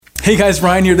Hey guys,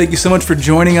 Ryan here. Thank you so much for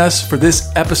joining us for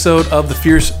this episode of the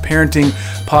Fierce Parenting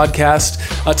Podcast.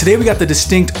 Today we got the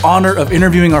distinct honor of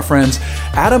interviewing our friends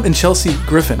Adam and Chelsea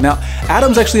Griffin. Now,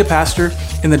 Adam's actually a pastor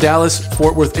in the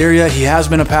Dallas-Fort Worth area. He has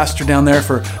been a pastor down there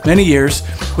for many years,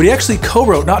 but he actually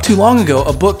co-wrote not too long ago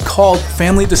a book called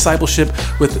Family Discipleship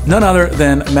with none other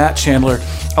than Matt Chandler.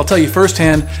 I'll tell you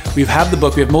firsthand, we've had the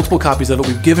book, we have multiple copies of it,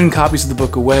 we've given copies of the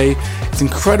book away. It's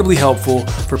incredibly helpful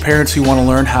for parents who want to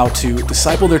learn how to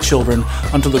disciple their children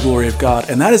unto the glory of God.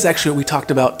 And that is actually what we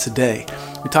talked about today.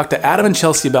 We talked to Adam and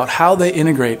Chelsea about how they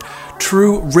integrate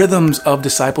true rhythms of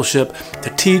discipleship to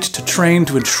teach, to train,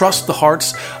 to entrust the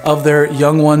hearts of their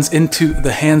young ones into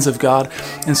the hands of God.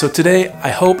 And so today, I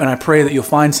hope and I pray that you'll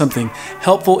find something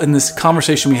helpful in this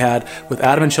conversation we had with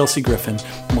Adam and Chelsea Griffin.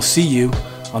 And we'll see you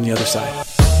on the other side.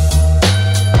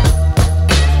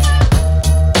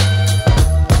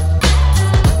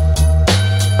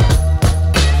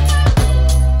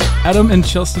 Adam and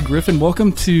Chelsea Griffin,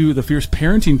 welcome to the Fierce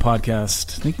Parenting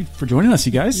Podcast. Thank you for joining us,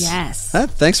 you guys. Yes.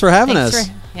 Thanks for having us.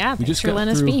 Thanks for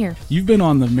letting us be here. You've been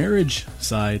on the marriage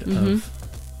side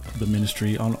of the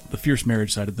ministry, on the Fierce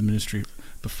Marriage side of the ministry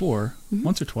before,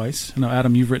 once or twice. I know,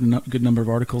 Adam, you've written a good number of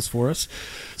articles for us.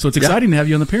 So it's exciting to have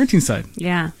you on the parenting side.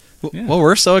 Yeah. Well,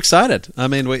 we're so excited. I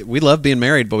mean, we love being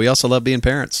married, but we also love being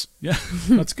parents. Yeah,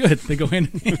 that's good. They go hand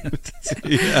in hand.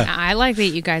 I like that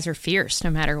you guys are fierce no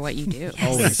matter what you do.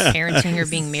 Always. Parenting or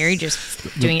being married, just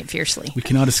doing it fiercely. We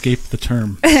cannot escape the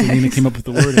term. Selena came up with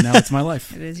the word, and now it's my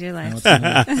life. It is your life.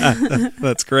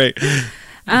 That's great.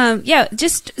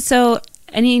 Just so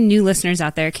any new listeners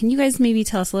out there, can you guys maybe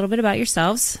tell us a little bit about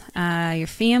yourselves, your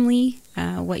family,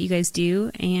 what you guys do,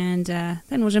 and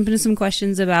then we'll jump into some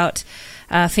questions about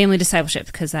family discipleship,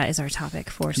 because that is our topic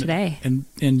for today. And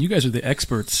you guys are the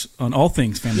experts on all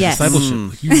things family Yes. discipleship.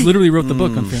 Like, you literally wrote the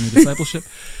book on family discipleship.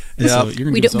 And so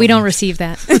you're gonna We don't receive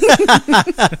that.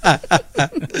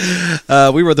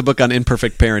 We wrote the book on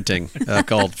imperfect parenting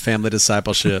called Family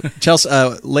Discipleship. Chelsea,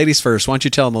 ladies first, why don't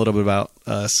you tell them a little bit about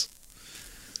us?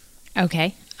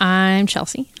 Okay. I'm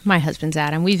Chelsea. My husband's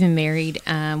Adam. We've been married.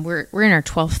 We're in our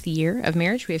 12th year of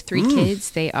marriage. We have 3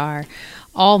 kids. They are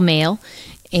all male,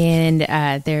 and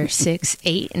they're 6,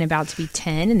 8, and about to be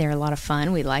 10, and they're a lot of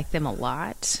fun. We like them a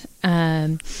lot.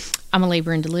 I'm a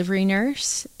labor and delivery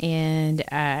nurse, and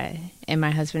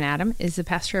my husband Adam is the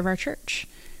pastor of our church.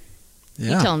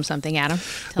 Yeah. You tell him something, Adam.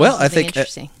 I think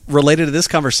related to this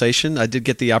conversation, I did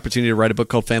get the opportunity to write a book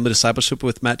called Family Discipleship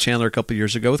with Matt Chandler a couple of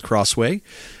years ago with Crossway.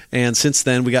 And since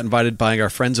then, we got invited by our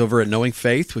friends over at Knowing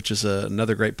Faith, which is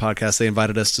another great podcast. They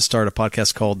invited us to start a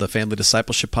podcast called the Family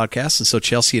Discipleship Podcast. And so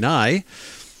Chelsea and I,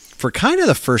 for kind of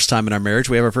the first time in our marriage,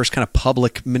 we have our first kind of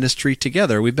public ministry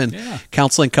together. We've been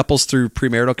counseling couples through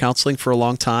premarital counseling for a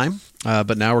long time.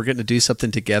 But now we're getting to do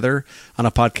something together on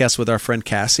a podcast with our friend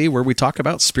Cassie, where we talk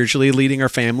about spiritually leading our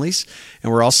families.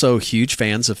 And we're also huge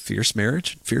fans of fierce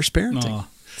marriage, fierce parenting.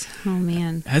 Oh,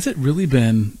 man. Has it really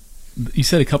been? You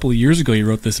said a couple of years ago you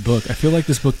wrote this book. I feel like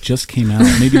this book just came out.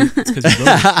 Maybe it's because you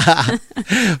wrote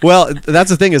it. Well,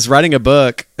 that's the thing is writing a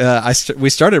book.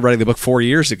 We started writing the book 4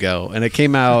 years ago, and it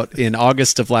came out in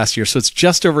August of last year. So it's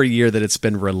just over a year that it's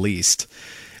been released.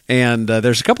 And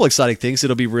there's a couple exciting things.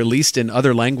 It'll be released in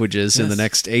other languages in the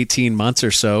next 18 months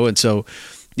or so. And so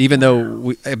even though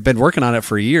we've been working on it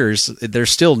for years,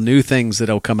 there's still new things that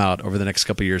will come out over the next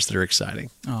couple of years that are exciting.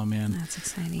 Oh, man. That's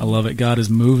exciting. I love it. God is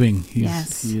moving. He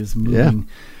is moving. Yeah.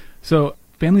 So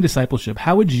family discipleship,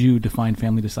 how would you define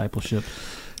family discipleship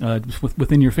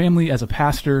within your family as a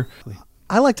pastor?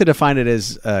 I like to define it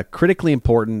as critically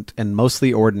important and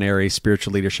mostly ordinary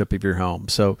spiritual leadership of your home.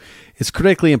 So it's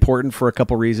critically important for a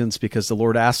couple reasons, because the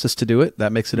Lord asked us to do it.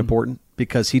 That makes it important.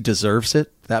 Because He deserves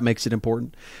it. That makes it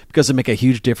important. Because it makes a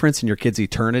huge difference in your kid's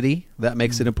eternity. That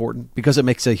makes it important. Because it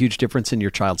makes a huge difference in your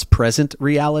child's present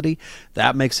reality.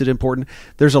 That makes it important.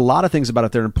 There's a lot of things about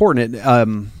it that are important. I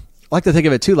like to think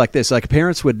of it too like this. Like,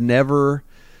 parents would never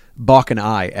balk an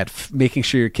eye at making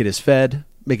sure your kid is fed,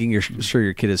 making sure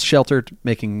your kid is sheltered,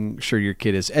 making sure your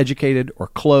kid is educated or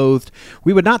clothed.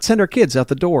 We would not send our kids out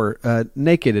the door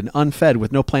naked and unfed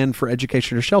with no plan for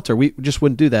education or shelter. We just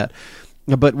wouldn't do that.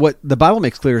 But what the Bible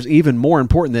makes clear is even more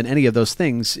important than any of those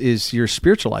things is your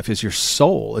spiritual life, is your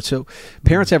soul. And so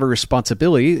parents have a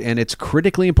responsibility, and it's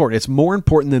critically important. It's more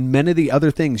important than many of the other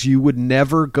things you would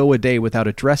never go a day without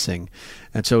addressing.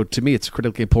 And so to me, it's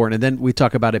critically important. And then we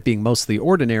talk about it being mostly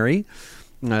ordinary.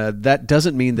 That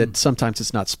doesn't mean that sometimes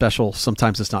it's not special,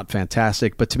 sometimes it's not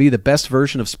fantastic. But to me, the best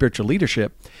version of spiritual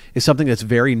leadership is something that's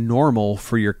very normal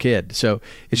for your kid. So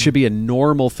it should be a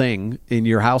normal thing in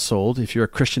your household, if you're a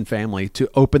Christian family, to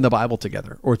open the Bible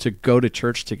together, or to go to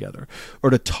church together,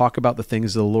 or to talk about the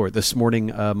things of the Lord. This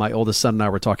morning, my oldest son and I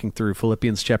were talking through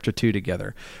Philippians chapter 2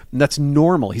 together. And that's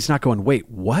normal. He's not going, wait,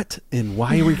 what? And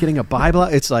why are we getting a Bible?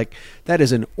 It's like, that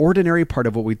is an ordinary part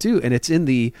of what we do. And it's in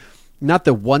the, not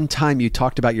the one time you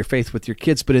talked about your faith with your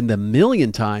kids, but in the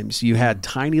million times you had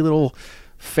tiny little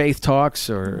faith talks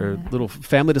or little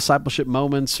family discipleship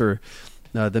moments, or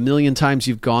the million times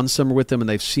you've gone somewhere with them and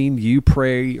they've seen you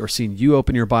pray or seen you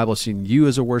open your Bible, seen you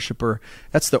as a worshiper.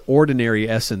 That's the ordinary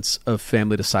essence of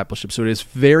family discipleship. So it is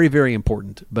very, very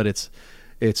important, but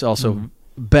it's also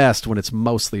best when it's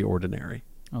mostly ordinary.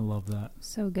 I love that.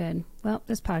 So good. Well,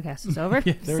 this podcast is over.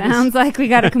 Yeah, there it Sounds like we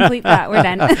got to complete that. We're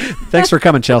done. Thanks for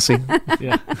coming, Chelsea.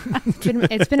 Yeah.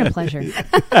 It's been a pleasure.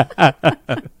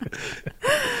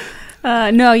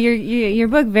 No, your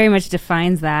book very much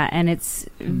defines that, and it's.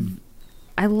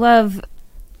 I love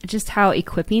just how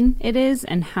equipping it is,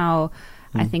 and how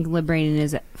I think liberating it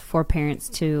is for parents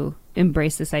to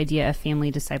embrace this idea of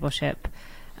family discipleship.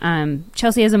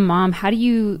 Chelsea, as a mom, how do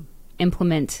you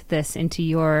implement this into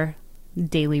your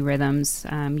daily rhythms?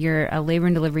 You're a labor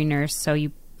and delivery nurse, so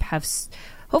you have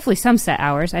hopefully some set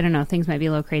hours. I don't know, things might be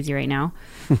a little crazy right now.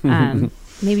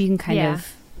 Maybe you can kind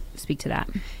of speak to that.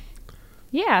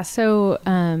 Yeah, so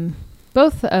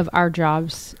both of our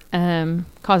jobs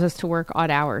cause us to work odd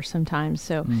hours sometimes.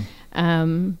 So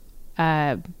by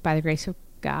the grace of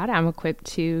God, I'm equipped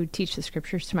to teach the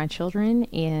scriptures to my children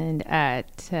and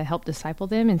to help disciple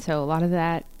them. And so a lot of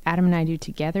that Adam and I do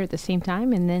together at the same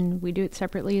time, and then we do it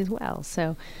separately as well.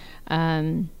 So,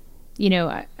 you know,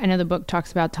 I know the book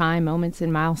talks about time, moments,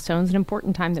 and milestones. An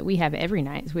important time that we have every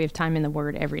night is we have time in the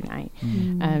Word every night.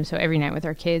 So every night with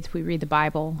our kids, we read the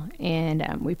Bible,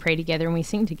 and we pray together and we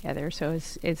sing together. So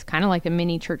it's kind of like a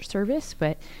mini church service,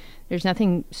 but there's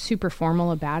nothing super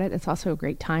formal about it. It's also a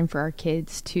great time for our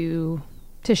kids to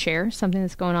share something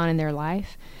that's going on in their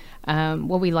life.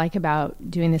 What we like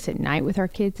about doing this at night with our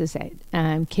kids is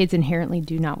that kids inherently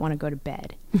do not want to go to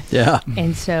bed. Yeah.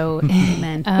 And so,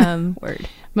 Word.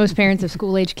 Most parents of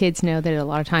school-age kids know that a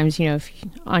lot of times, you know, if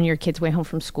on your kid's way home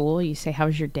from school, you say, "How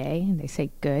was your day?" And they say,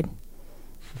 "Good,"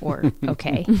 or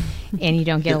 "Okay," and you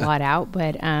don't get a lot out.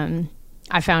 But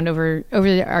I found over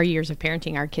our years of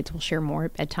parenting, our kids will share more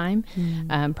at bedtime,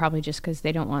 probably just because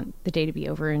they don't want the day to be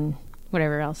over and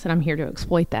whatever else, and I'm here to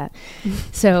exploit that.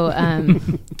 So,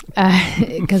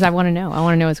 because I want to know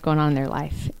what's going on in their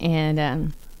life.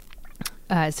 And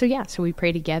so we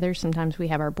pray together. Sometimes we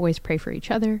have our boys pray for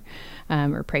each other,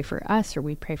 or pray for us, or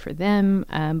we pray for them.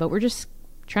 But we're just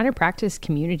trying to practice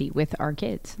community with our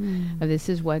kids. This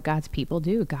is what God's people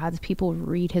do. God's people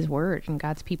read his word, and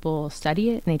God's people study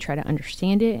it, and they try to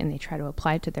understand it, and they try to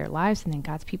apply it to their lives, and then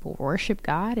God's people worship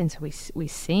God. And so we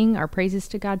sing our praises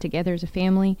to God together as a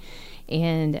family,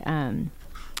 and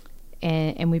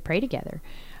we pray together.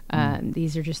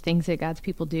 These are just things that God's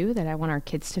people do that I want our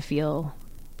kids to feel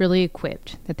really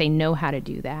equipped, that they know how to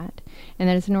do that, and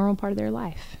that it's a normal part of their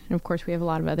life. And of course, we have a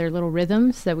lot of other little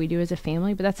rhythms that we do as a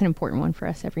family, but that's an important one for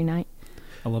us every night.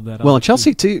 I love that. Well, and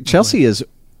Chelsea too. Chelsea is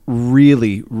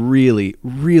really, really,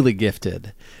 really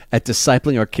gifted at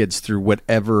discipling our kids through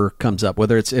whatever comes up,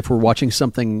 whether it's if we're watching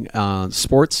something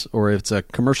sports, or if it's a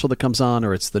commercial that comes on,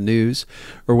 or it's the news,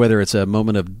 or whether it's a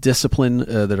moment of discipline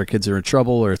that our kids are in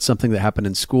trouble, or it's something that happened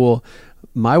in school.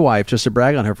 My wife, just to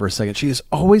brag on her for a second, she is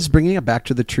always bringing it back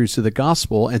to the truths of the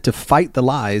gospel and to fight the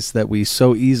lies that we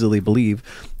so easily believe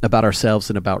about ourselves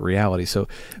and about reality. So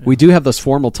we do have those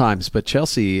formal times, but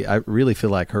Chelsea, I really feel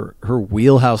like her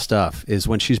wheelhouse stuff is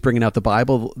when she's bringing out the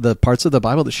Bible, the parts of the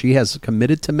Bible that she has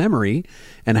committed to memory,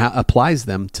 and how applies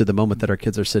them to the moment that our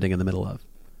kids are sitting in the middle of.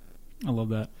 I love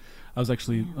that. I was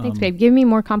actually... Thanks, babe. Give me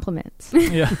more compliments.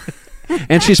 Yeah.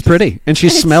 And she's pretty, and she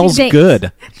smells Thanks.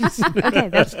 good. Okay,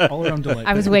 that's all around delight.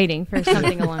 I was waiting for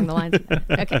something along the lines of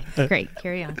that. Okay, great.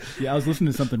 Carry on. Yeah, I was listening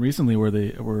to something recently where they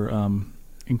were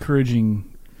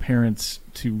encouraging parents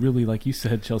to really, like you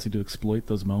said, Chelsea, to exploit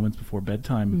those moments before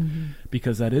bedtime,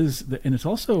 because that is, and it's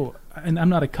also, and I'm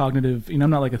not a cognitive, I'm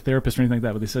not like a therapist or anything like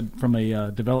that, but they said from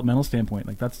a developmental standpoint,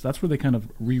 like that's where they kind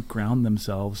of reground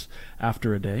themselves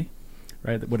after a day,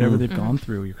 right? That whatever they've gone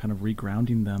through, you're kind of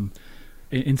regrounding them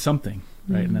in something,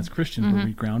 right? And as Christians, we're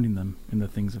regrounding them in the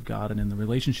things of God and in the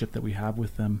relationship that we have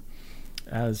with them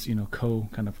as,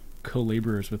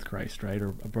 co-laborers with Christ, right?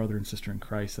 Or a brother and sister in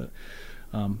Christ.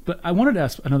 But I wanted to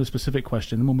ask another specific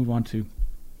question, and we'll move on to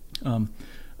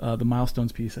the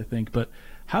milestones piece, I think. But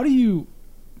how do you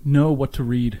know what to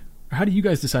read or how do you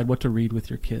guys decide what to read with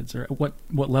your kids, or what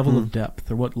level of depth,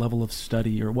 or what level of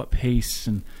study, or what pace,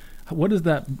 and what does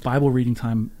that Bible reading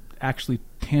time actually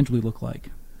tangibly look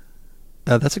like?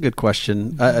 That's a good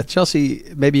question. Chelsea,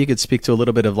 maybe you could speak to a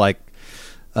little bit of like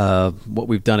what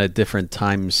we've done at different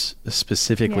times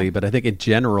specifically, but I think in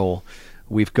general,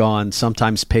 we've gone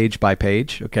sometimes page by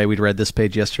page. Okay, we read this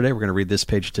page yesterday. We're going to read this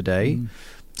page today.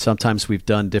 Sometimes we've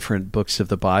done different books of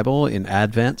the Bible in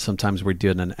Advent. Sometimes we're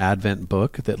doing an Advent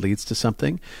book that leads to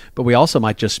something. But we also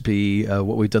might just be,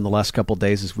 what we've done the last couple of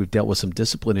days is we've dealt with some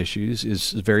discipline issues,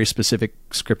 is very specific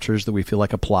scriptures that we feel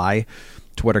like apply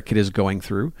to what our kid is going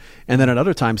through. And then at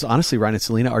other times, honestly, Ryan and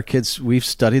Selena, our kids, we've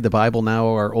studied the Bible now.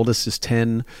 Our oldest is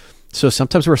 10. So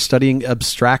sometimes we're studying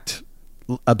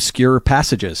obscure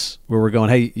passages where we're going,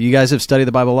 hey, you guys have studied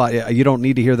the Bible a lot. You don't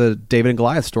need to hear the David and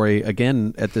Goliath story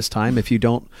again at this time if you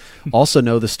don't also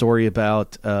know the story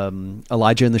about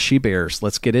Elijah and the she-bears.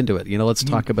 Let's get into it. Let's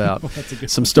talk about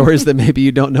some stories that maybe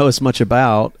you don't know as much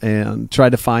about, and try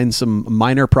to find some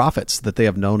minor prophets that they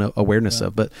have known awareness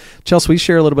of. But Chelsea, will you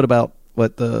share a little bit about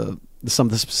what some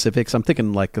of the specifics? I'm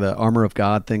thinking like the Armor of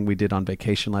God thing we did on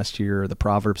vacation last year, or the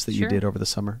Proverbs that you did over the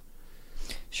summer.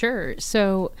 Sure.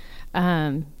 So,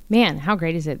 man, how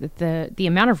great is it that the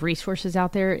amount of resources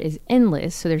out there is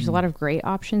endless. So there's a lot of great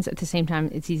options. At the same time,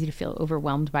 it's easy to feel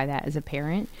overwhelmed by that as a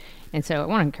parent. And so I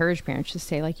want to encourage parents to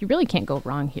say, like, you really can't go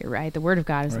wrong here, right? The Word of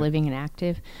God is living and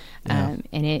active, and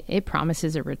it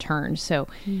promises a return. So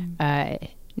I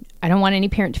don't want any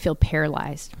parent to feel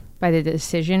paralyzed by the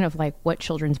decision of like, what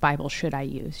children's Bible should I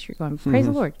use? You're going, praise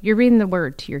the Lord. You're reading the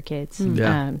Word to your kids.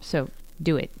 So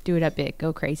do it up big,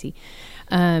 go crazy.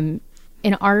 In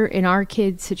our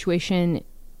kids' situation,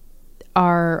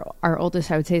 our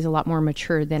oldest, I would say, is a lot more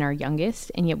mature than our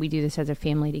youngest, and yet we do this as a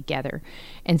family together.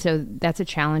 And so that's a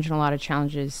challenge, and a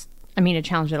challenge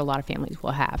that a lot of families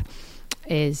will have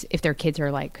is if their kids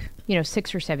are like,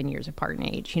 6 or 7 years apart in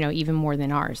age, even more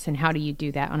than ours. And how do you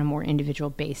do that on a more individual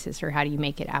basis, or how do you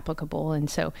make it applicable? And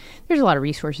so there's a lot of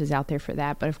resources out there for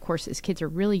that. But of course, as kids are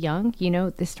really young,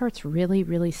 this starts really,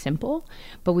 really simple,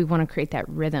 but we want to create that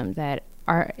rhythm that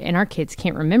our kids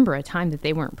can't remember a time that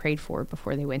they weren't prayed for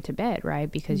before they went to bed,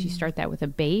 right? Because you start that with a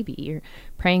baby. You're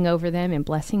praying over them and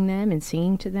blessing them and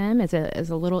singing to them as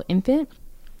a little infant,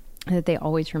 that they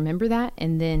always remember that.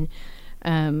 And then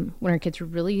when our kids were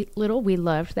really little, we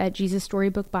loved that Jesus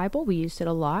Storybook Bible. We used it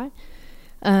a lot.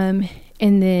 And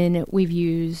then we've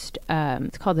used,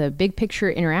 it's called the Big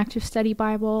Picture Interactive Study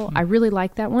Bible. I really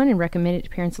like that one and recommend it to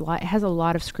parents a lot. It has a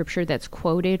lot of scripture that's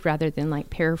quoted rather than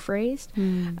like paraphrased.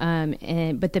 But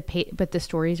the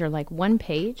stories are like one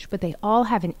page, but they all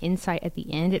have an insight at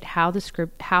the end at how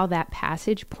that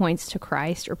passage points to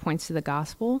Christ or points to the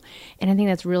gospel. And I think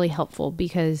that's really helpful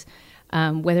because,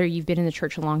 whether you've been in the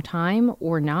church a long time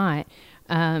or not,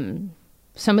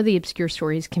 some of the obscure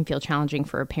stories can feel challenging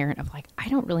for a parent of like, I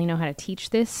don't really know how to teach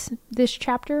this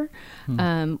chapter.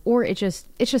 Or it's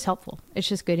just helpful. It's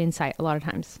just good insight a lot of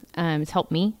times. It's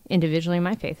helped me individually in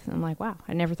my faith. I'm like, wow,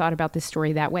 I never thought about this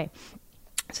story that way.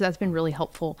 So that's been really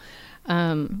helpful.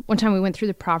 One time we went through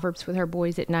the Proverbs with our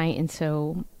boys at night. And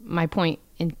so my point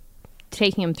in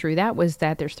taking them through that was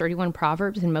that there's 31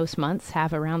 Proverbs and most months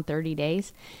have around 30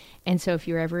 days. And so if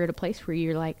you're ever at a place where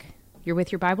you're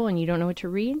with your Bible and you don't know what to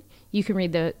read, you can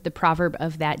read the proverb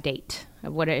of that date.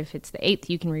 What if it's the 8th,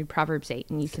 you can read Proverbs 8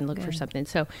 and you can look for something.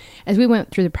 So as we went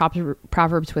through the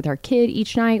Proverbs with our kid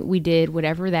each night, we did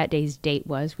whatever that day's date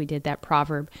was. We did that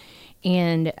proverb.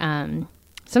 And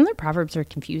some of the Proverbs are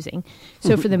confusing.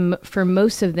 So for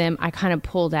most of them, I kind of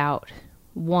pulled out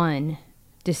one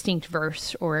distinct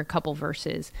verse or a couple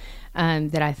verses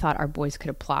that I thought our boys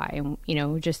could apply. And,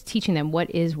 just teaching them what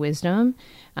is wisdom,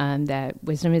 that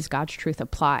wisdom is God's truth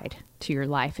applied to your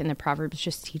life. And the Proverbs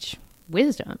just teach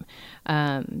wisdom.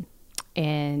 And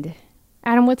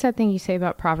Adam, what's that thing you say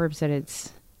about Proverbs, that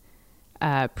it's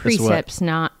precepts,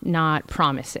 not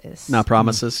promises? Not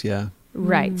promises, yeah.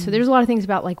 Right. So there's a lot of things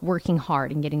about like working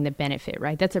hard and getting the benefit,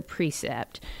 right? That's a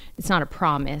precept. It's not a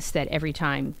promise that every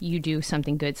time you do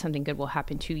something good will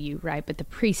happen to you, right? But the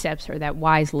precepts are that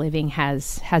wise living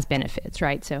has benefits,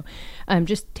 right? So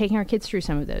just taking our kids through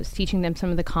some of those, teaching them some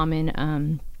of the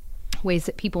common ways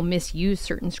that people misuse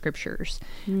certain scriptures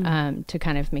to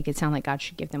kind of make it sound like God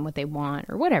should give them what they want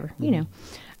or whatever,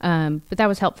 But that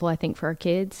was helpful, I think, for our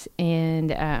kids.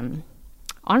 And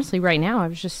honestly, right now,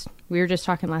 we were just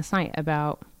talking last night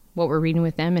about what we're reading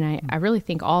with them, and I really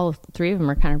think all three of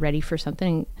them are kind of ready for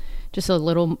something just a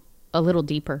little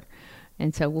deeper,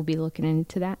 and so we'll be looking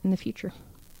into that in the future.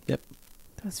 Yep,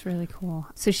 that's really cool.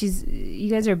 So you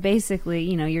guys are basically,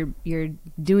 you're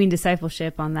doing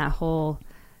discipleship on that whole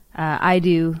I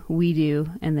do, we do,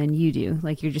 and then you do.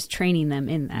 Like you're just training them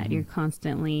in that. You're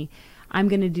constantly,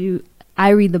 I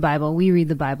read the Bible, we read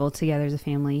the Bible together as a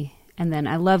family. And then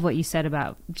I love what you said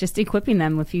about just equipping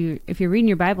them. If you're reading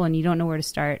your Bible and you don't know where to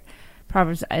start,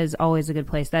 Proverbs is always a good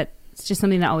place. That's just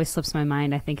something that always slips my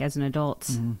mind, I think, as an adult.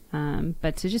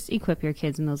 But to just equip your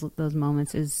kids in those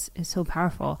moments is so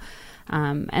powerful.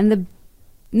 And the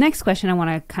next question I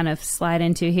want to kind of slide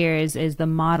into here is the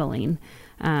modeling.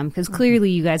 Because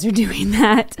clearly you guys are doing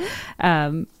that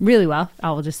really well,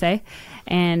 I will just say.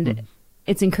 And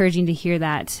it's encouraging to hear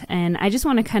that. And I just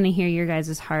want to kind of hear your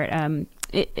guys' heart.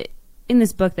 In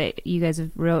this book that you guys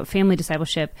have wrote, Family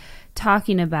Discipleship,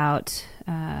 talking about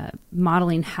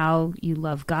modeling how you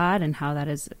love God and how that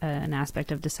is an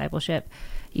aspect of discipleship.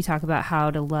 You talk about how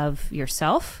to love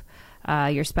yourself,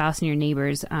 your spouse, and your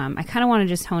neighbors. I kind of want to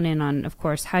just hone in on, of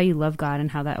course, how you love God and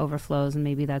how that overflows, and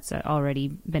maybe that's already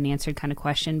been answered kind of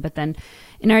question. But then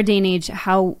in our day and age,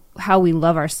 how we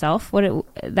love ourselves,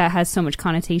 that has so much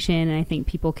connotation, and I think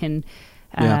people can...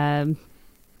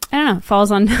 I don't know,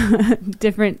 falls on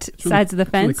different sides of the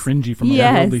fence. It's really cringy from a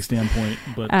worldly standpoint,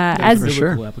 but as for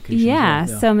sure. applications. Yeah,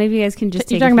 so maybe you guys can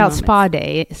just You're take talking about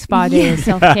moments. spa day and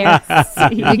self-care.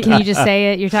 Can you just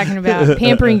say it? You're talking about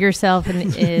pampering yourself in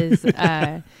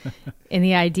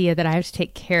the idea that I have to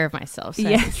take care of myself, so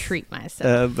I have to treat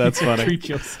myself. That's funny. Treat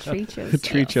yourself.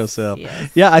 Treat yourself.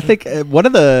 Yes. Yeah, I think one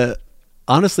of the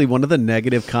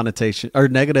negative connotation or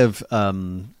negative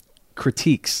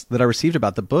critiques that I received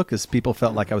about the book is people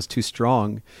felt like I was too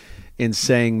strong in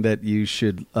saying that you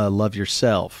should love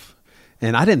yourself.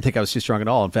 And I didn't think I was too strong at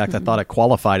all. In fact, I thought I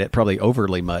qualified it probably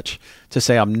overly much to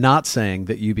say I'm not saying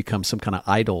that you become some kind of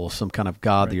idol, some kind of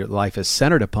God that your life is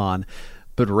centered upon,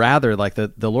 but rather like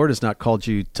the Lord has not called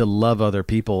you to love other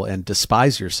people and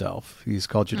despise yourself. He's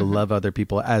called you to love other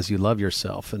people as you love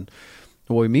yourself. And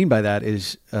what we mean by that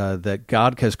is that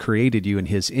God has created you in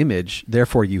his image,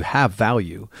 therefore you have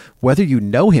value. Whether you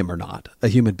know him or not, a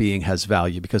human being has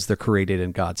value because they're created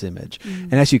in God's image.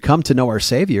 And as you come to know our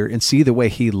Savior and see the way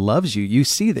he loves you, you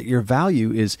see that your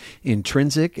value is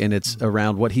intrinsic and it's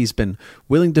around what he's been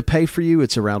willing to pay for you.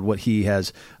 It's around what he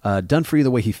has done for you,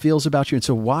 the way he feels about you. And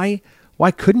so why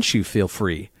couldn't you feel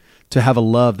free to have a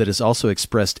love that is also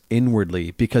expressed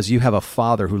inwardly because you have a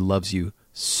Father who loves you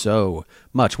so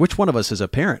much? Which one of us as a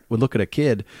parent would look at a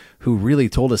kid who really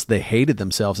told us they hated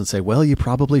themselves and say, well, you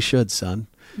probably should, son.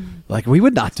 Like, we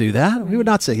would not do that. We would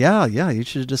not say, yeah, you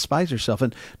should despise yourself.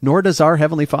 And nor does our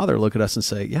Heavenly Father look at us and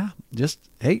say, yeah, just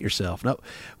hate yourself. No,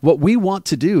 what we want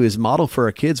to do is model for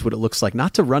our kids what it looks like,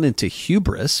 not to run into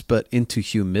hubris, but into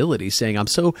humility, saying, I'm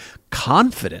so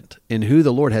confident in who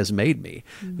the Lord has made me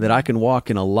that I can walk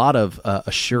in a lot of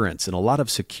assurance and a lot of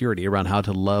security around how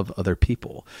to love other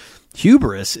people.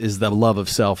 Hubris is the love of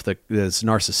self that is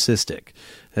narcissistic.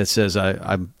 It says,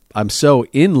 I'm so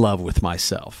in love with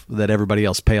myself that everybody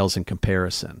else pales in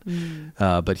comparison.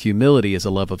 But humility is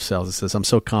a love of self that says, I'm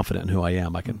so confident in who I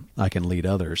am, I can lead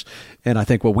others. And I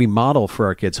think what we model for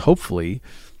our kids, hopefully,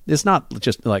 is not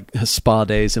just like spa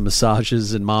days and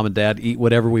massages and mom and dad eat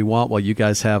whatever we want while you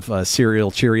guys have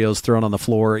cereal Cheerios thrown on the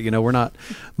floor. We're not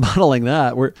modeling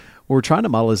that. What we're trying to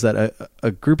model is that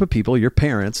a group of people, your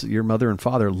parents, your mother and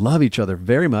father, love each other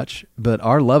very much, but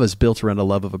our love is built around a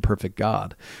love of a perfect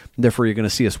God. Therefore, you're going to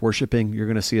see us worshiping. You're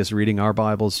going to see us reading our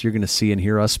Bibles. You're going to see and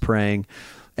hear us praying.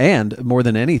 And more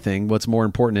than anything, what's more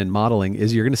important in modeling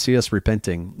is you're going to see us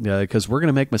repenting because we're going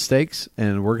to make mistakes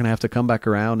and we're going to have to come back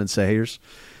around and say,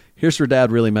 here's where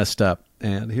Dad really messed up.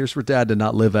 And here's where Dad did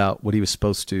not live out what he was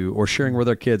supposed to, or sharing with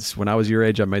our kids. When I was your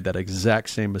age, I made that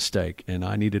exact same mistake, and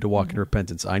I needed to walk in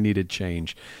repentance. I needed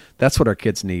change. That's what our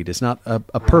kids need. It's not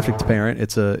a perfect parent.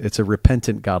 It's a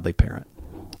repentant, godly parent.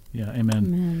 Yeah,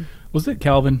 amen. Was it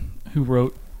Calvin who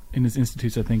wrote in his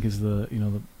Institutes, I think, is the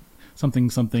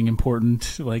something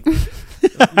important, like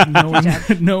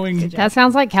knowing. That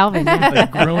sounds like Calvin. Yeah.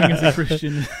 Like growing as a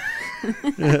Christian.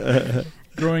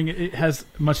 Growing, it has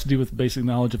much to do with basic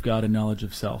knowledge of God and knowledge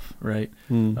of self, right?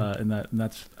 And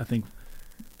that's, I think,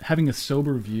 having a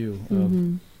sober view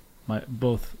of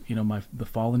the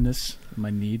fallenness,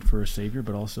 my need for a Savior,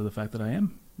 but also the fact that I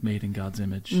am made in God's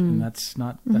image, and that's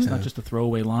not just a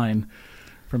throwaway line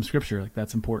from Scripture. Like,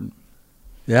 that's important.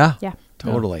 Yeah,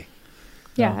 totally.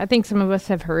 Yeah, I think some of us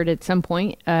have heard at some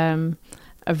point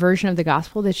a version of the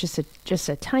gospel that's just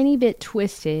a tiny bit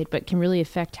twisted, but can really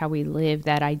affect how we live.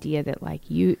 That idea that like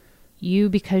you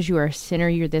because you are a sinner,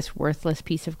 you're this worthless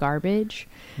piece of garbage,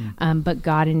 but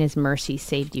God in His mercy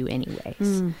saved you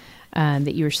anyways.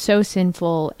 That you were so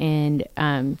sinful and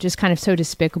just kind of so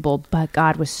despicable, but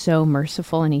God was so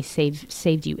merciful and He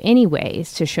saved you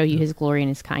anyways to show you His glory and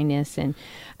His kindness.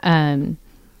 And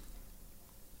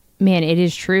man, it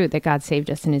is true that God saved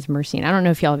us in his mercy. And I don't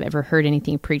know if y'all have ever heard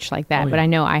anything preached like that, but I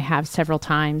know I have several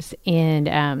times.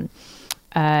 And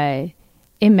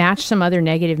it matched some other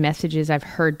negative messages I've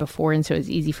heard before, and so it's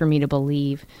easy for me to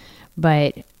believe.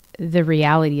 But the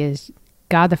reality is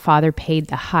God the Father paid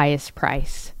the highest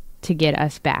price to get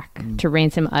us back, to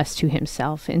ransom us to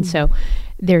himself. And so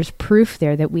there's proof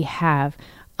there that we have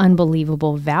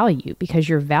unbelievable value, because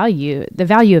the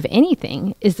value of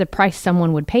anything is the price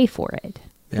someone would pay for it,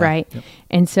 right? Yep.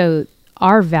 And so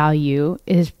our value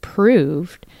is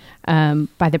proved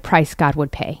by the price God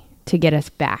would pay to get us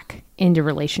back into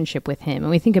relationship with him. And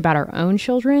we think about our own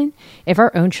children. If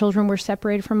our own children were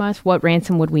separated from us, what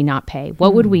ransom would we not pay?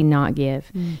 What would we not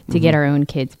give to get our own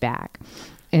kids back?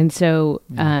 And so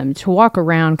to walk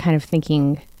around kind of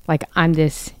thinking like I'm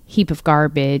this heap of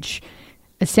garbage,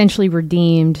 essentially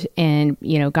redeemed, and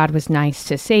God was nice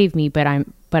to save me, but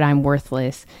I'm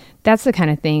worthless. That's the kind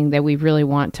of thing that we really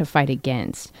want to fight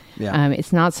against. Yeah.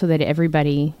 It's not so that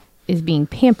everybody is being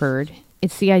pampered.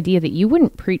 It's the idea that you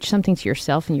wouldn't preach something to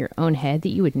yourself in your own head that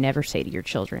you would never say to your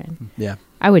children. Yeah.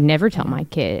 I would never tell my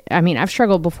kid. I mean, I've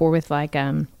struggled before with like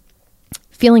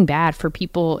feeling bad for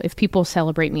people if people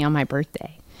celebrate me on my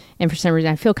birthday. And for some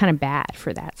reason, I feel kind of bad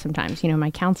for that sometimes.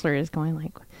 My counselor is going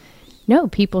like, no,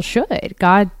 people should.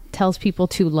 God tells people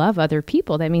to love other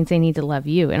people. That means they need to love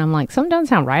you. And I'm like, something doesn't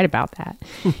sound right about that.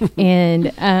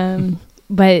 And,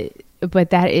 but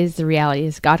that is the reality,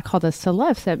 is God called us to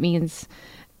love. So that means,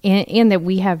 and that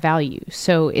we have value.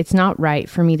 So it's not right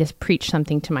for me to preach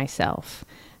something to myself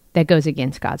that goes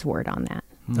against God's word on that.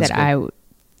 That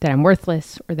I'm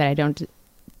worthless, or that I don't.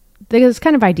 Those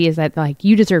kind of ideas that like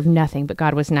you deserve nothing, but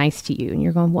God was nice to you. And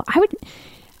you're going, well,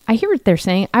 I hear what they're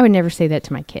saying. I would never say that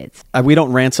to my kids. We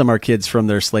don't ransom our kids from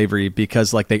their slavery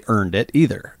because like they earned it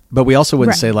either. But we also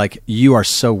wouldn't say like, you are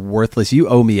so worthless. You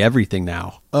owe me everything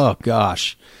now. Oh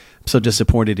gosh, I'm so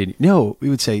disappointed in you. No, we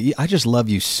would say, I just love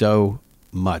you so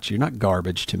much. You're not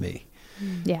garbage to me.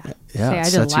 Yeah. Say, I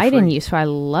delight in you. So I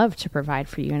love to provide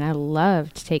for you, and I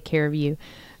love to take care of you.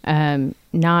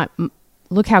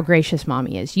 Look how gracious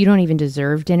mommy is. You don't even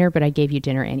deserve dinner, but I gave you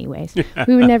dinner anyways.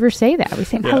 We would never say that. We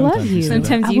say, I love you.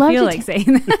 Sometimes you feel like saying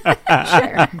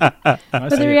that. Sure. But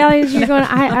the reality is you're going,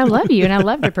 I love you, and I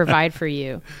love to provide for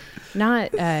you.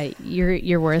 Not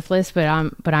you're worthless, but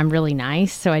I'm really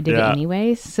nice, so I did it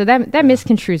anyways. So that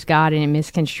misconstrues God, and it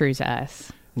misconstrues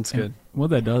us. That's good. And what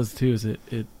that does too is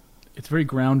it's very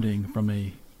grounding from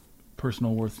a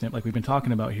personal worth standpoint, like we've been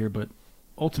talking about here, but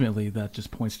ultimately that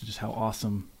just points to just how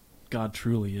awesome God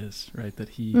truly is, right? That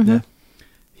he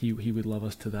would love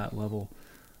us to that level.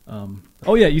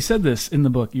 You said this in the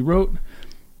book. You wrote,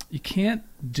 you can't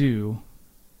do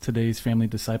today's family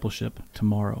discipleship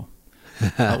tomorrow.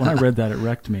 When I read that, it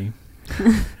wrecked me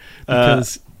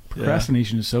because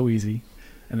procrastination is so easy,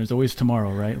 and there's always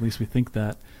tomorrow, right? At least we think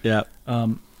that. Yeah.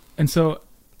 And so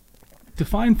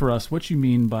define for us what you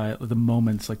mean by the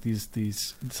moments, like these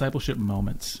discipleship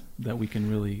moments that we can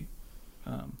really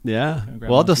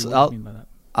well,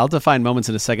 I'll define moments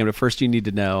in a second, but first you need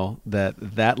to know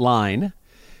that line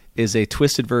is a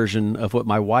twisted version of what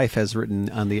my wife has written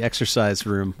on the exercise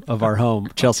room of our home,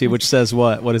 Chelsea, which says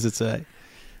what? What does it say?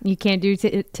 You can't do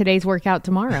today's workout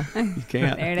tomorrow. You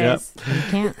can't. There it is. You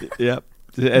can't. Yep.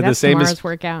 And the same tomorrow's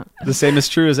workout. The same is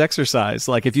true as exercise.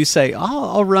 Like if you say,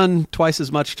 I'll run twice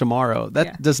as much tomorrow,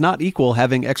 that does not equal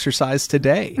having exercise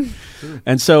today.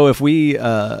 And so if we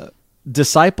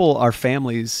disciple our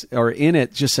families, or in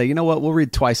it, just say, you know what, we'll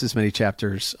read twice as many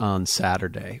chapters on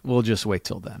Saturday. We'll just wait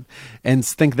till then. And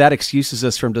think that excuses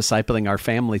us from discipling our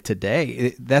family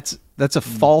today. That's a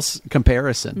false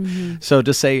comparison. Mm-hmm. So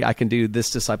to say I can do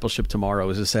this discipleship tomorrow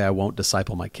is to say I won't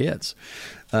disciple my kids.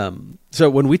 So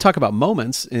when we talk about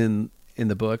moments in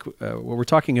the book, what we're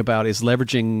talking about is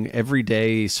leveraging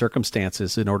everyday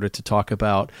circumstances in order to talk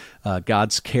about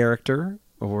God's character,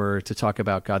 or to talk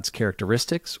about God's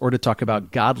characteristics, or to talk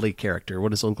about godly character.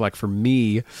 What does it look like for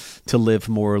me to live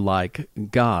more like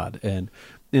God? And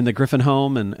in the Griffin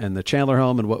home and the Chandler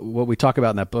home, and what we talk about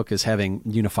in that book is having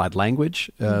unified language,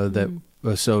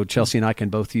 so Chelsea and I can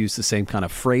both use the same kind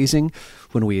of phrasing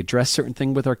when we address certain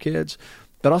things with our kids,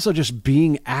 but also just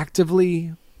being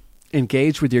actively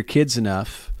engaged with your kids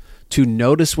enough to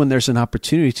notice when there's an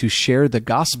opportunity to share the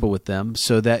gospel with them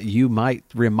so that you might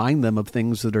remind them of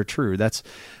things that are true. That's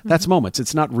moments.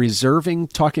 It's not reserving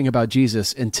talking about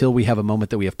Jesus until we have a moment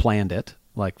that we have planned it,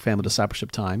 like family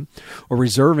discipleship time, or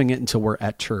reserving it until we're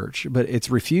at church. But it's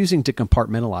refusing to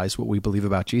compartmentalize what we believe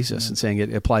about Jesus and saying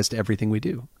it applies to everything we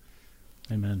do.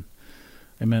 Amen.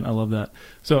 Amen. I love that.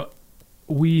 So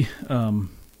we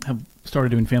have started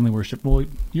doing family worship. Well,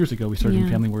 years ago we started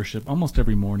doing family worship almost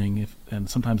every morning, and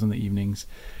sometimes in the evenings,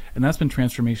 and that's been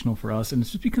transformational for us. And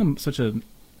it's just become such a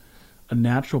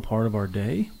natural part of our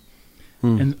day.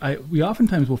 And we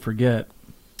oftentimes will forget.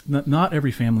 Not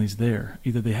every family's there.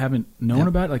 Either they haven't known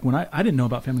about it. Like when I didn't know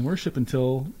about family worship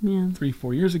until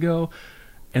 3-4 years ago.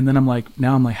 And then I'm like,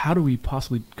 how do we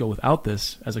possibly go without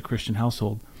this as a Christian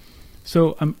household?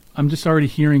 So I'm just already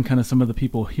hearing kind of some of the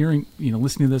people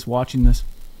listening to this, watching this.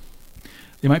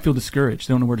 They might feel discouraged.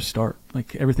 They don't know where to start.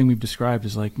 Like everything we've described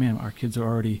is like, man, our kids are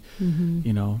already,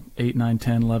 8, 9,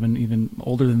 10, 11, even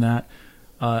older than that.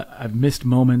 I've missed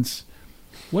moments.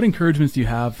 What encouragements do you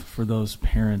have for those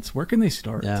parents? Where can they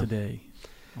start today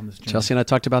on this journey? Chelsea and I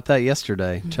talked about that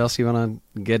yesterday. Chelsea, you want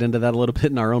to get into that a little bit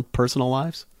in our own personal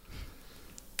lives?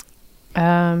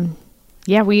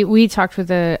 We talked with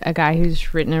a guy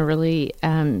who's written a really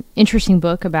interesting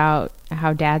book about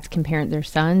how dads can parent their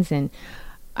sons. And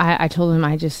I told him,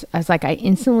 I was like, I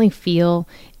instantly feel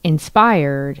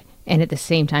inspired and at the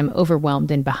same time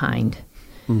overwhelmed and behind.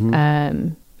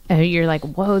 You're like,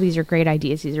 whoa, these are great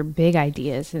ideas. These are big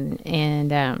ideas.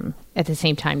 And at the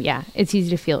same time, it's easy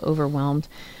to feel overwhelmed.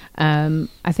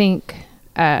 I think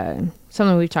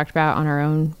something we've talked about on our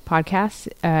own podcast,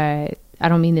 I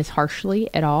don't mean this harshly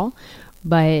at all,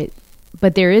 but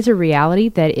there is a reality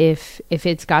that if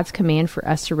it's God's command for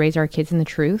us to raise our kids in the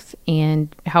truth,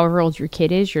 and however old your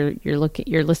kid is,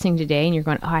 you're listening today and you're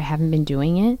going, oh, I haven't been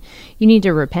doing it, you need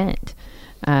to repent.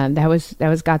 That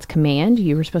was God's command.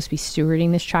 You were supposed to be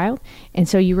stewarding this child. And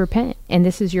so you repent. And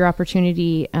this is your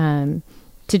opportunity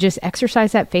to just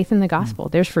exercise that faith in the gospel.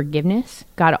 There's forgiveness.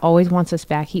 God always wants us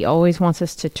back. He always wants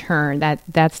us to turn.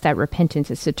 That's that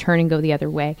repentance. It's to turn and go the other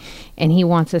way. And he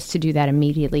wants us to do that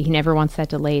immediately. He never wants that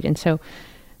delayed. And so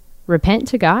repent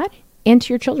to God and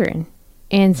to your children.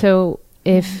 And so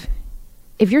if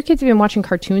your kids have been watching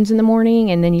cartoons in the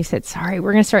morning and then you said, sorry,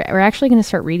 we're actually going to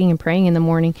start reading and praying in the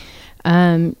morning.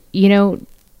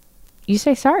 You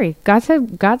say, sorry, God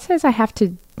says I have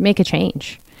to make a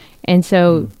change. And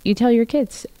so you tell your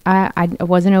kids, I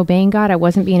wasn't obeying God. I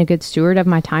wasn't being a good steward of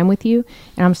my time with you.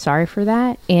 And I'm sorry for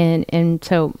that. And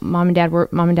so mom and dad are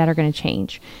going to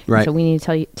change. Right. And so we need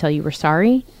to tell you we're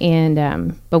sorry.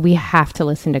 And, but we have to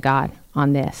listen to God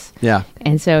on this. Yeah.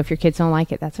 And so if your kids don't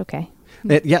like it, that's okay.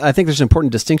 I think there's an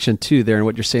important distinction too there in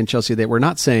what you're saying, Chelsea, that we're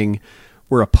not saying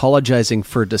we're apologizing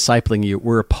for discipling you.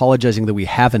 We're apologizing that we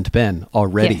haven't been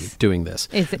already doing this.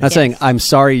 Not saying, I'm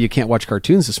sorry you can't watch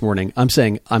cartoons this morning. I'm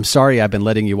saying, I'm sorry I've been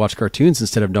letting you watch cartoons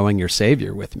instead of knowing your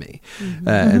Savior with me.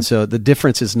 And so the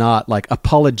difference is not like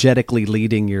apologetically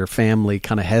leading your family,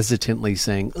 kind of hesitantly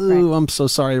saying, ooh, I'm so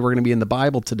sorry we're going to be in the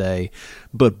Bible today,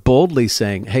 but boldly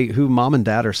saying, hey, who mom and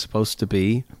dad are supposed to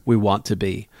be, we want to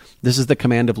be. This is the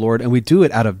command of Lord, and we do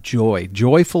it out of joy,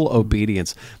 joyful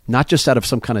obedience, not just out of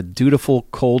some kind of dutiful,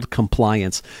 cold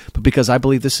compliance, but because I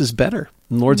believe this is better.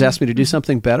 And the Lord's asked me to do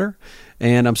something better,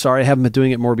 and I'm sorry I haven't been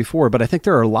doing it more before, but I think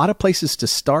there are a lot of places to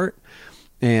start,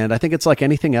 and I think it's like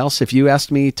anything else. If you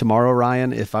asked me tomorrow,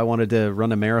 Ryan, if I wanted to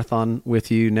run a marathon with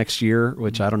you next year,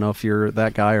 which I don't know if you're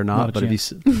that guy or not but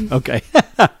if you okay.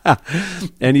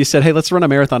 And you said, hey, let's run a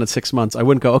marathon in 6 months. I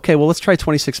wouldn't go, okay, well, let's try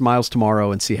 26 miles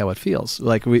tomorrow and see how it feels.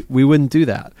 Like we wouldn't do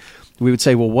that. We would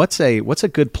say, well, what's a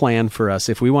good plan for us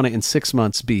if we want to in 6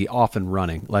 months be off and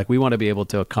running? Like we want to be able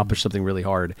to accomplish something really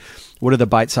hard. What are the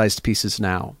bite-sized pieces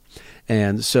now?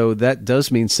 And so that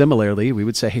does mean similarly, we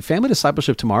would say, hey, family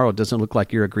discipleship tomorrow doesn't look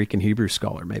like you're a Greek and Hebrew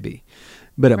scholar, maybe.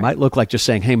 But it might look like just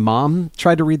saying, hey, mom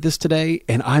tried to read this today,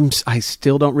 and I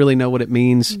still don't really know what it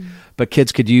means. But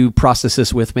kids, could you process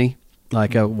this with me?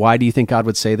 Like, why do you think God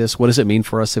would say this? What does it mean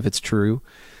for us if it's true?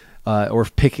 Or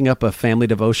picking up a family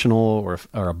devotional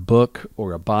or a book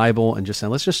or a Bible and just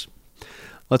saying,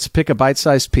 let's pick a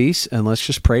bite-sized piece and let's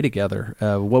just pray together.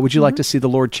 What would you like to see the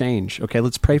Lord change? Okay,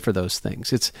 let's pray for those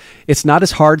things. It's not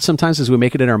as hard sometimes as we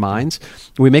make it in our minds.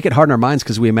 We make it hard in our minds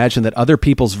because we imagine that other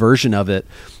people's version of it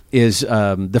is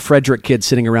the Frederick kid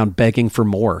sitting around begging for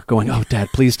more, going, oh, Dad,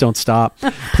 please don't stop.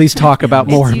 Please talk about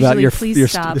more about your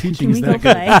stop. teaching. Can we go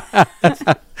play?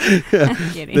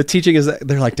 The teaching is that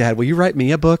they're like, Dad, will you write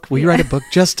me a book? Will you write a book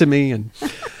just to me? And,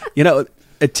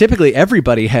 typically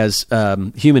everybody has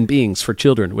human beings for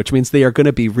children, which means they are going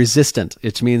to be resistant.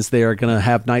 It means they are going to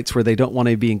have nights where they don't want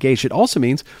to be engaged. It also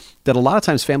means that a lot of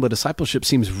times family discipleship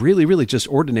seems really, really just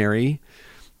ordinary,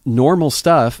 normal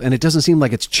stuff, and it doesn't seem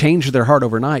like it's changed their heart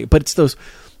overnight. But it's those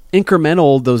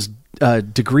incremental, those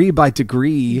degree by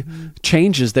degree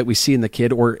changes that we see in the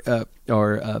kid, or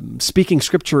speaking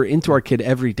scripture into our kid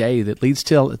every day that leads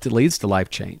to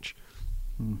life change.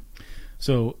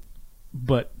 So,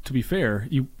 but to be fair,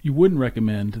 you wouldn't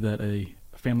recommend that a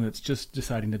family that's just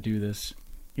deciding to do this,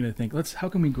 think, how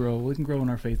can we grow? We can grow in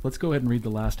our faith. Let's go ahead and read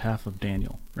the last half of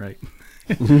Daniel, right?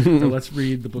 Or let's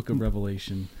read the book of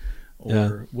Revelation,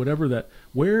 or whatever that.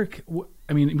 We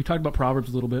talked about Proverbs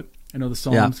a little bit. I know the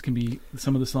Psalms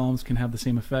some of the Psalms can have the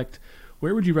same effect.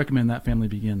 Where would you recommend that family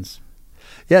begins?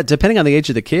 Yeah, depending on the age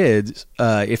of the kids,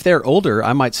 if they're older,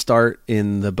 I might start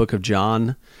in the book of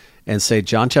John and say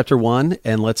John chapter 1,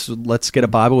 and let's get a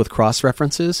Bible with cross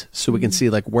references so we can see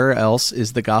like where else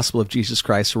is the gospel of Jesus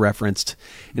Christ referenced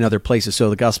in other places. So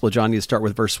the Gospel of John, you start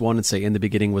with verse 1 and say, in the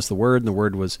beginning was the Word, and the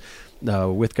Word was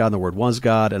with God, and the Word was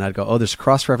God. And I'd go, there's a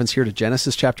cross reference here to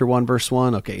Genesis chapter 1, verse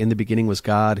 1. Okay, in the beginning was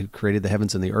God who created the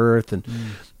heavens and the earth. And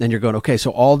then you're going, okay,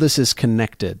 so all this is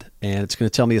connected, and it's going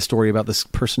to tell me a story about this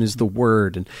person who's the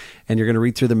Word, and you're going to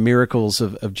read through the miracles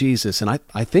of Jesus. And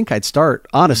I think I'd start,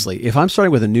 honestly, if I'm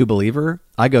starting with a new believer,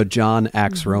 I go John,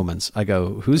 Acts, Romans. I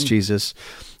go, who's Jesus?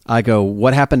 I go,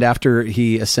 what happened after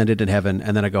he ascended in heaven?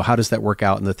 And then I go, how does that work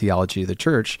out in the theology of the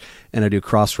church? And I do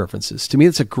cross references. To me,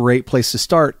 it's a great place to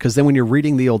start, because then when you're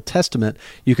reading the Old Testament,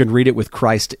 you can read it with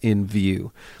Christ in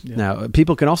view. Yeah. Now,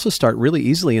 people can also start really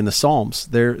easily in the Psalms.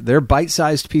 They're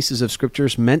bite-sized pieces of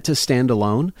scriptures meant to stand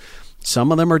alone.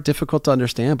 Some of them are difficult to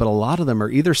understand, but a lot of them are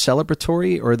either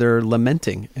celebratory or they're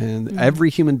lamenting. And every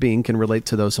human being can relate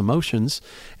to those emotions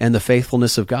and the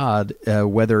faithfulness of God,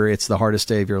 whether it's the hardest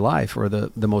day of your life or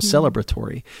the most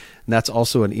celebratory. And that's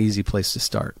also an easy place to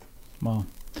start. Wow.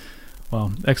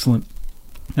 Excellent.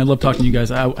 I love talking to you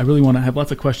guys. I really want to have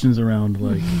lots of questions around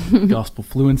like gospel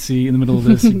fluency in the middle of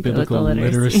this, biblical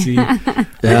literacy,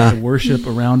 worship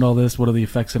around all this. What are the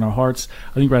effects in our hearts?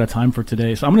 I think we're out of time for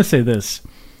today. So I'm going to say this.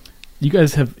 You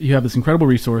guys have this incredible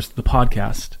resource, the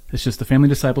podcast. It's just the Family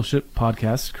Discipleship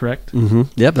Podcast, correct? Mm-hmm.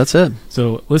 Yep, that's it.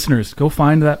 So listeners, go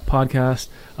find that podcast.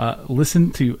 Listen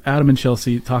to Adam and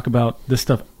Chelsea talk about this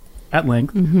stuff at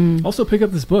length. Also pick up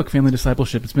this book, Family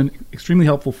Discipleship. It's been extremely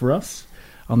helpful for us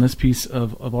on this piece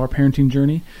of our parenting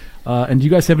journey. And do you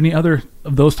guys have any other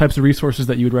of those types of resources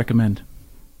that you would recommend?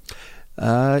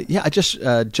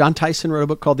 John Tyson wrote a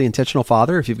book called The Intentional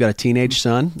Father. If you've got a teenage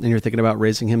son and you're thinking about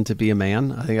raising him to be a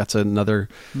man, I think that's another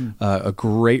a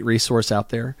great resource out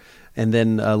there. And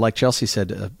then, like Chelsea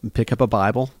said, pick up a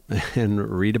Bible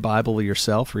and read a Bible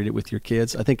yourself. Read it with your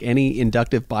kids. I think any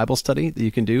inductive Bible study that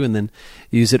you can do and then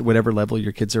use it whatever level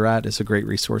your kids are at is a great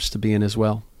resource to be in as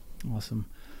well. Awesome.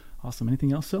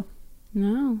 Anything else, Sil?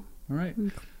 No. All right.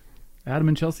 Adam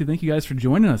and Chelsea, thank you guys for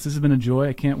joining us. This has been a joy.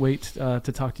 I can't wait to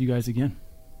talk to you guys again.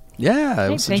 Yeah, it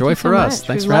was a joy for us.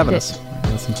 Thanks for having us.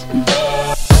 Blessings.